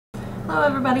Hello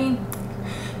everybody!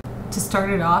 To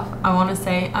start it off, I want to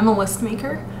say I'm a list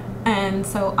maker, and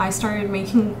so I started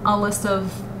making a list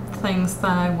of things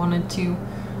that I wanted to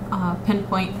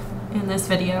pinpoint in this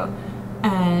video,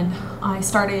 and I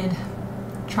started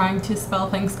trying to spell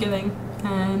Thanksgiving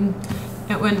and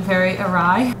it went very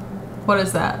awry. What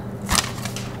is that?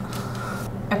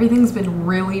 Everything's been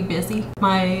really busy.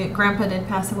 My grandpa did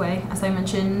pass away, as I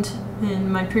mentioned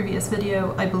in my previous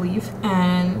video, I believe,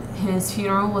 and his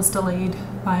funeral was delayed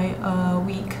by a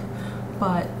week,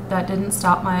 but that didn't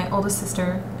stop my oldest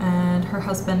sister and her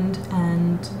husband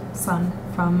and son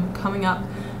from coming up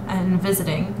and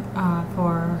visiting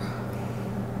for,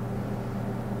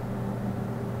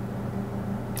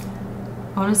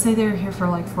 I want to say they were here for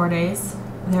like 4 days.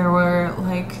 There were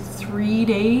like 3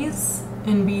 days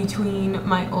in between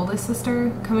my oldest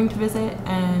sister coming to visit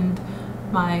and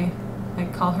I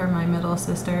call her my middle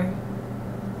sister.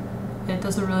 It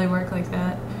doesn't really work like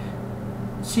that.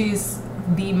 She's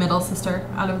the middle sister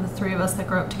out of the three of us that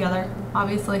grew up together.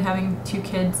 Obviously having 2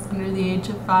 kids under the age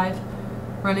of 5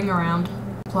 running around.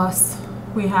 Plus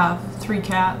we have 3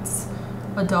 cats,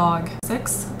 a dog,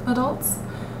 6 adults,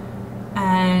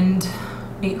 and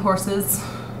 8 horses.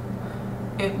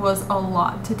 It was a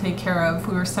lot to take care of.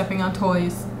 We were stepping on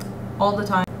toys all the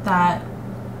time. That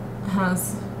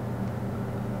has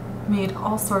made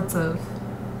all sorts of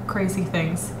crazy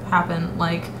things happen.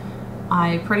 Like,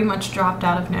 I pretty much dropped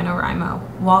out of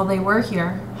NaNoWriMo. While they were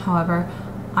here, however,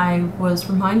 I was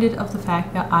reminded of the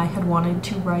fact that I had wanted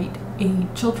to write a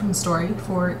children's story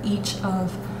for each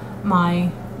of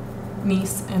my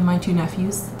niece and my 2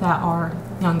 nephews that are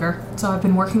younger. So I've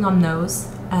been working on those,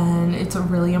 and it's a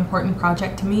really important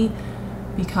project to me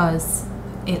because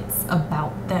it's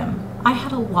about them. I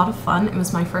had a lot of fun. It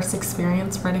was my first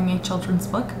experience writing a children's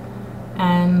book,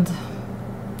 and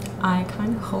I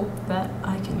kind of hope that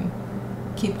I can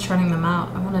keep churning them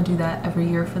out. I want to do that every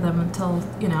year for them until,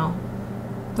 you know,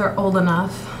 they're old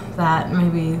enough that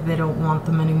maybe they don't want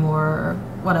them anymore or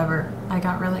whatever. I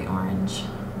got really orange.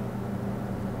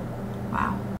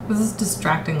 Wow. This is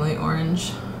distractingly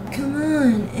orange. Come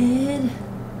on, Ed.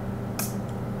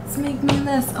 Let's make me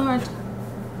less orange.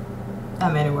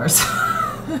 That made it worse.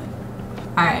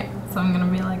 Alright, so I'm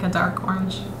gonna be like a dark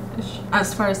orange-ish.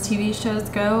 As far as TV shows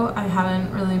go, I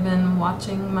haven't really been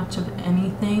watching much of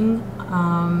anything.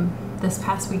 This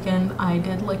past weekend I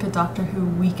did like a Doctor Who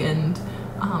weekend,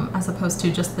 as opposed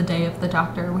to just the day of the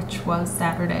Doctor, which was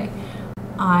Saturday.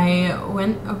 I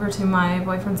went over to my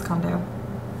boyfriend's condo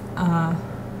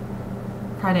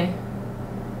Friday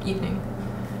evening,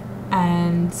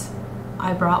 and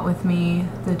I brought with me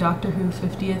the Doctor Who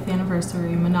 50th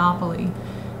anniversary Monopoly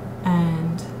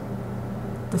and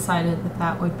decided that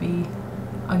that would be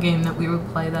a game that we would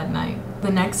play that night.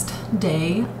 The next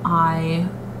day I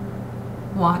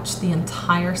watched the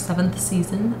entire 7th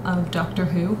season of Doctor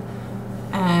Who,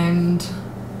 and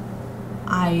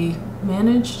I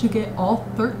managed to get all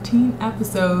 13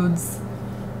 episodes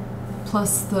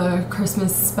plus the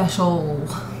Christmas special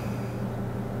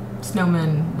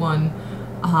Snowman one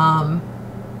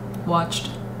watched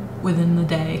within the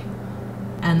day,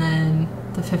 and then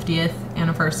the 50th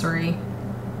anniversary.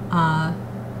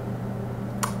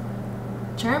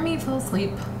 Jeremy fell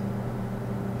asleep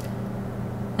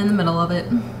in the middle of it,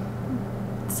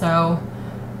 so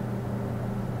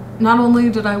not only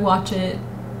did I watch it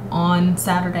on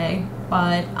Saturday,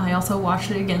 but I also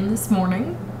watched it again this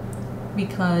morning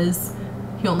because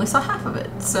he only saw half of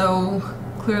it, so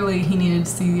clearly he needed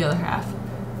to see the other half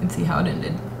and see how it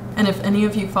ended. And if any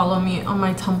of you follow me on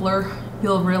my Tumblr,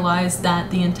 you'll realize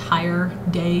that the entire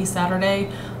day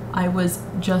Saturday I was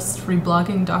just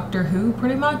reblogging Doctor Who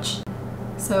pretty much.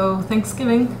 So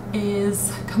Thanksgiving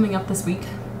is coming up this week,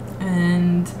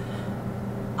 and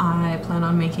I plan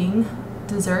on making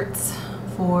desserts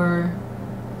for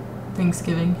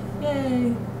Thanksgiving.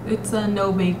 Yay! It's a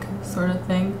no-bake sort of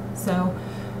thing, so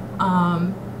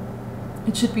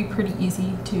it should be pretty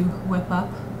easy to whip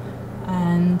up,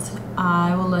 and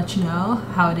I will let you know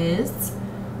how it is.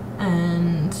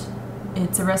 And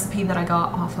it's a recipe that I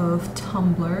got off of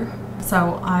Tumblr,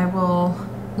 so I will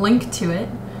link to it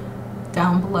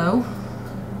down below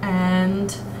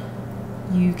and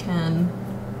you can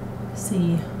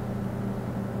see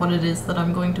what it is that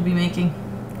I'm going to be making.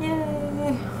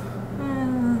 Yay!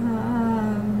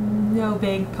 No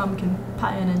big pumpkin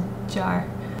pie in a jar.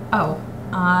 Oh,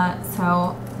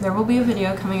 so there will be a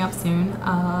video coming up soon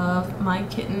of my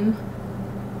kitten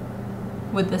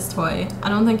with this toy. I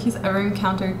don't think he's ever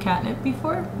encountered catnip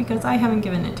before because I haven't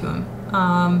given it to him.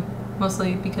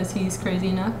 Mostly because he's crazy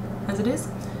enough as it is.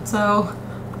 So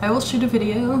I will shoot a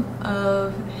video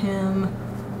of him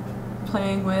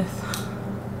playing with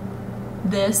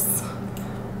this,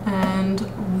 and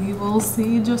we will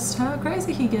see just how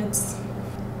crazy he gets.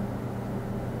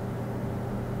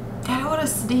 I want to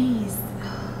sneeze.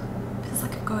 Feels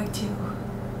like I'm going to.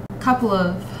 A couple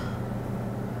of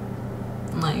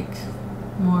like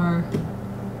more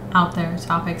out there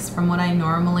topics from what I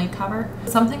normally cover.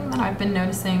 Something that I've been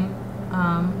noticing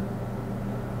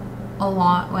a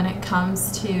lot when it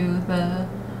comes to the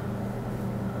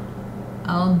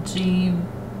LGBT,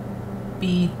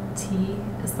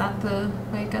 is that the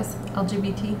way it goes?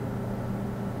 LGBT?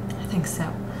 I think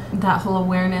so. That whole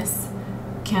awareness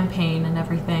campaign and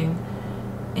everything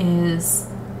is,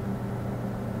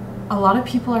 a lot of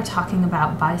people are talking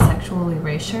about bisexual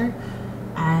erasure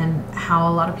and how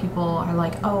a lot of people are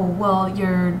like, oh, well,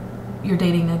 you're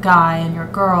dating a guy and you're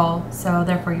a girl, so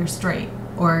therefore you're straight.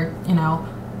 Or, you know,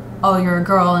 oh, you're a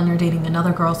girl and you're dating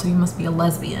another girl, so you must be a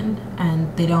lesbian.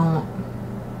 And they don't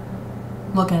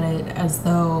look at it as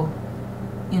though,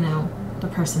 you know, the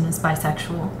person is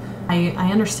bisexual. I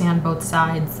understand both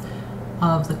sides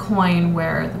of the coin,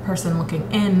 where the person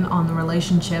looking in on the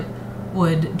relationship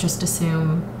would just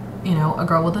assume, you know, a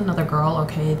girl with another girl,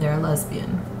 okay, they're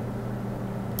lesbian.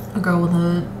 A girl with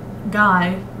a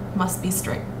guy must be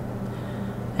straight.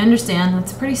 I understand,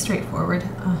 that's pretty straightforward.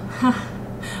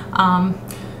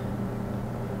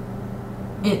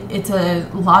 It's a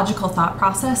logical thought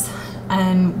process,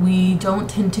 and we don't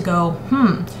tend to go,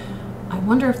 I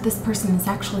wonder if this person is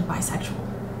actually bisexual.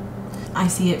 I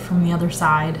see it from the other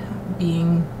side,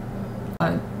 being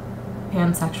a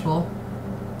pansexual,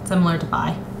 similar to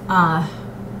bi.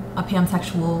 A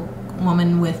pansexual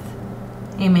woman with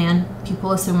a man,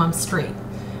 people assume I'm straight,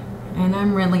 and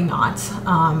I'm really not.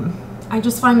 I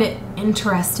just find it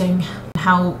interesting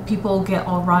how people get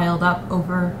all riled up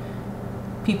over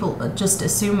people just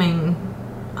assuming,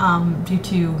 due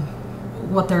to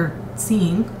what they're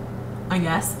seeing, I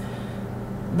guess,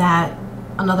 that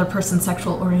another person's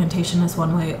sexual orientation is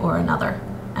one way or another,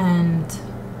 and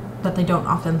that they don't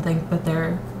often think that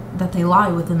they lie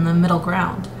within the middle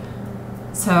ground.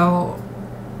 So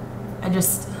I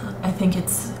think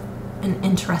it's an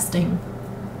interesting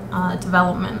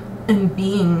development. And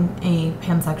being a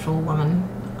pansexual woman,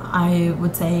 I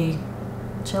would say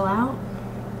chill out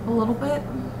a little bit.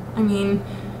 I mean,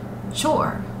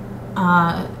 sure,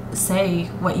 say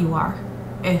what you are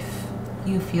if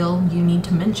you feel you need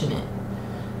to mention it.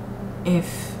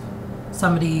 If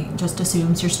somebody just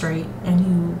assumes you're straight and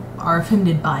you are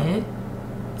offended by it,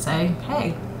 say,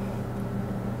 hey,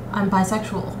 I'm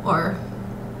bisexual, or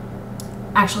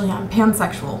actually I'm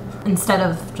pansexual, instead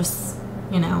of just,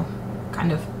 you know,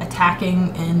 kind of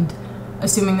attacking and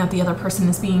assuming that the other person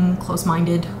is being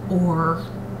close-minded, or,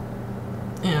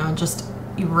 you know, just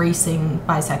erasing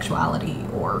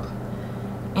bisexuality or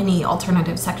any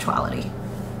alternative sexuality.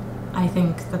 I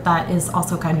think that that is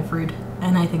also kind of rude,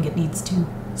 and I think it needs to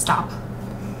stop.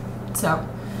 So,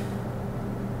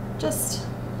 just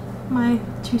my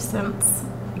 2 cents,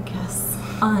 I guess.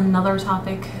 Another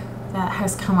topic that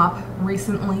has come up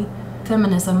recently,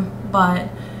 feminism, but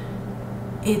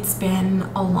it's been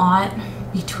a lot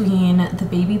between the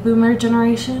baby boomer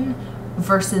generation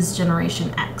versus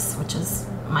Generation X, which is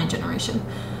my generation.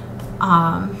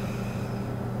 A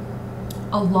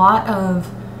lot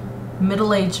of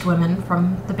middle-aged women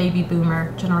from the baby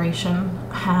boomer generation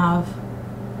have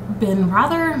been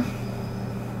rather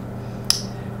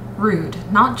rude,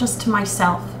 not just to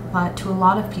myself, but to a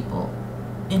lot of people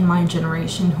in my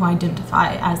generation who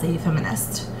identify as a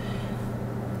feminist.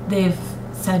 They've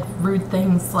said rude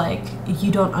things like,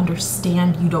 you don't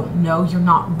understand, you don't know, you're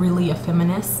not really a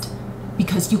feminist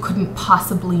because you couldn't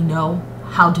possibly know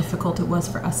how difficult it was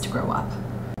for us to grow up.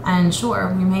 And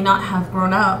sure, we may not have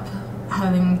grown up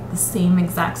having the same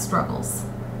exact struggles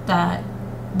that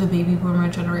the baby boomer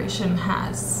generation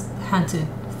has had to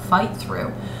fight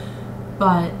through,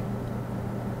 but,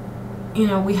 you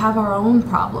know, we have our own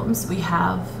problems. We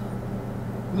have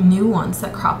new ones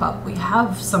that crop up. We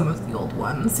have some of the old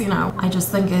ones, you know. I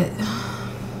just think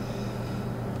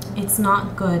it's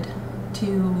not good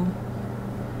to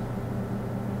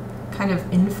kind of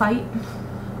infight,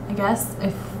 I guess,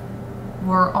 if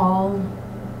we're all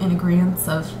in agreement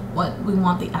of what we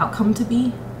want the outcome to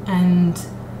be. And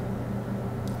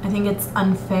I think it's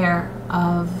unfair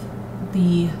of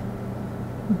the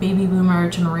baby boomer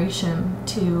generation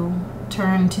to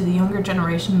turn to the younger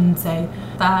generation and say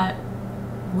that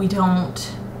we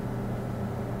don't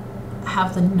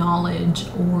have the knowledge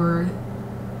or,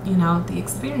 you know, the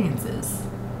experiences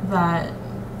that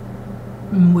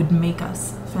would make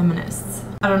us feminists.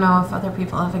 I don't know if other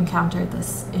people have encountered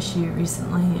this issue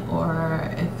recently,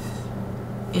 or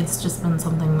if it's just been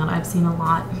something that I've seen a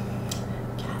lot.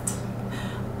 Cat.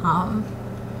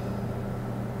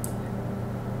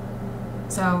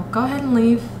 So go ahead and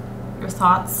leave your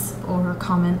thoughts or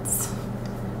comments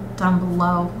down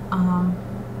below.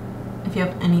 If you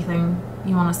have anything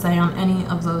you want to say on any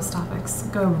of those topics,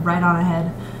 go right on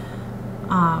ahead.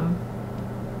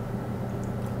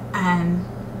 And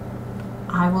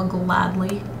I will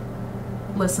gladly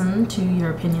listen to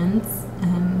your opinions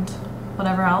and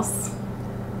whatever else.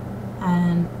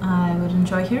 And I would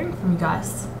enjoy hearing from you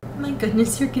guys. My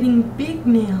goodness, you're getting big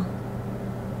now.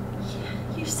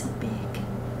 Yeah, you're so big.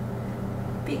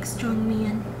 Big, strong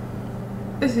man.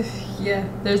 Yeah,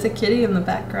 there's a kitty in the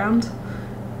background.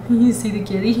 You see the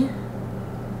kitty?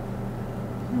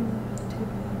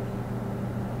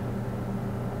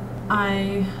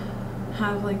 I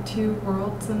have like two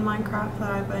worlds in Minecraft that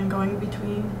I've been going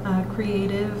between, a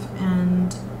creative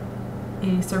and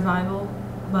a survival,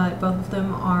 but both of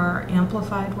them are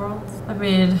amplified worlds. I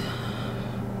made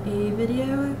a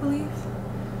video, I believe,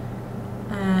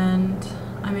 and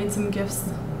I made some GIFs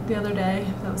the other day.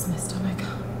 That was my stomach.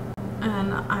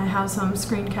 And I have some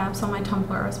screen caps on my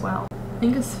Tumblr as well. I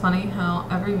think it's funny how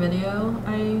every video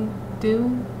I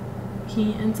do,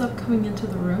 he ends up coming into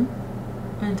the room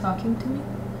and talking to me.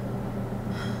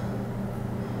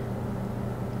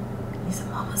 He's a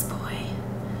mama's boy.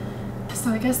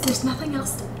 So I guess there's nothing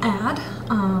else to add.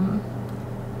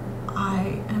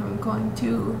 I am going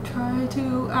to try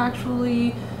to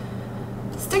actually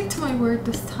stick to my word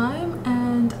this time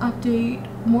and update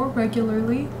more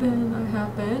regularly than I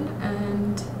have been,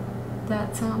 and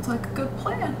that sounds like a good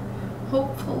plan.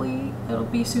 Hopefully it'll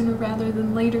be sooner rather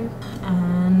than later.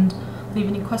 And leave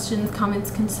any questions,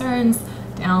 comments, concerns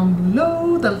down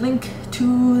below. The link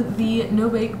to the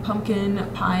no-bake pumpkin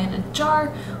pie in a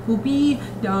jar will be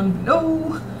down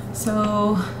below.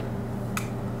 So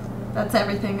that's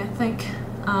everything, I think.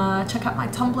 Check out my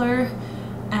Tumblr,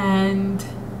 and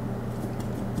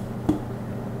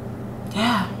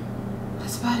yeah,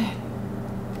 that's about it.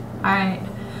 Alright,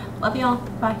 love y'all,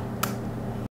 bye.